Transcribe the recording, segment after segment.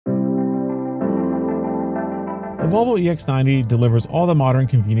The Volvo EX90 delivers all the modern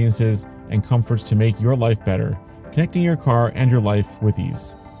conveniences and comforts to make your life better, connecting your car and your life with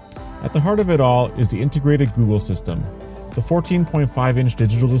ease. At the heart of it all is the integrated Google system. The 14.5-inch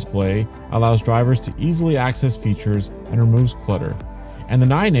digital display allows drivers to easily access features and removes clutter. And the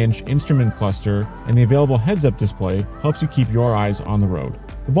 9-inch instrument cluster and the available heads-up display helps you keep your eyes on the road.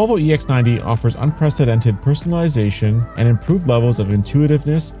 The Volvo EX90 offers unprecedented personalization and improved levels of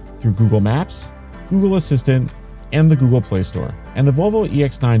intuitiveness through Google Maps, Google Assistant, and the Google Play Store. And the Volvo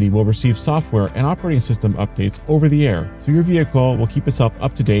EX90 will receive software and operating system updates over the air, so your vehicle will keep itself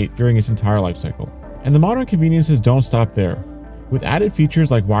up to date during its entire life cycle. And the modern conveniences don't stop there. With added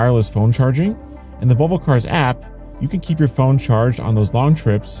features like wireless phone charging and the Volvo Cars app, you can keep your phone charged on those long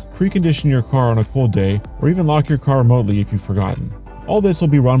trips, precondition your car on a cold day, or even lock your car remotely if you've forgotten. All this will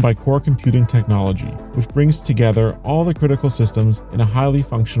be run by core computing technology, which brings together all the critical systems in a highly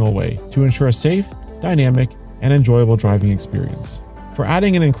functional way to ensure a safe, dynamic, and enjoyable driving experience. For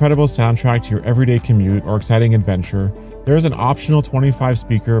adding an incredible soundtrack to your everyday commute or exciting adventure, there is an optional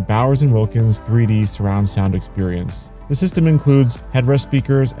 25-speaker Bowers & Wilkins 3D surround sound experience. The system includes headrest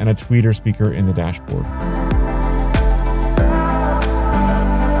speakers and a tweeter speaker in the dashboard.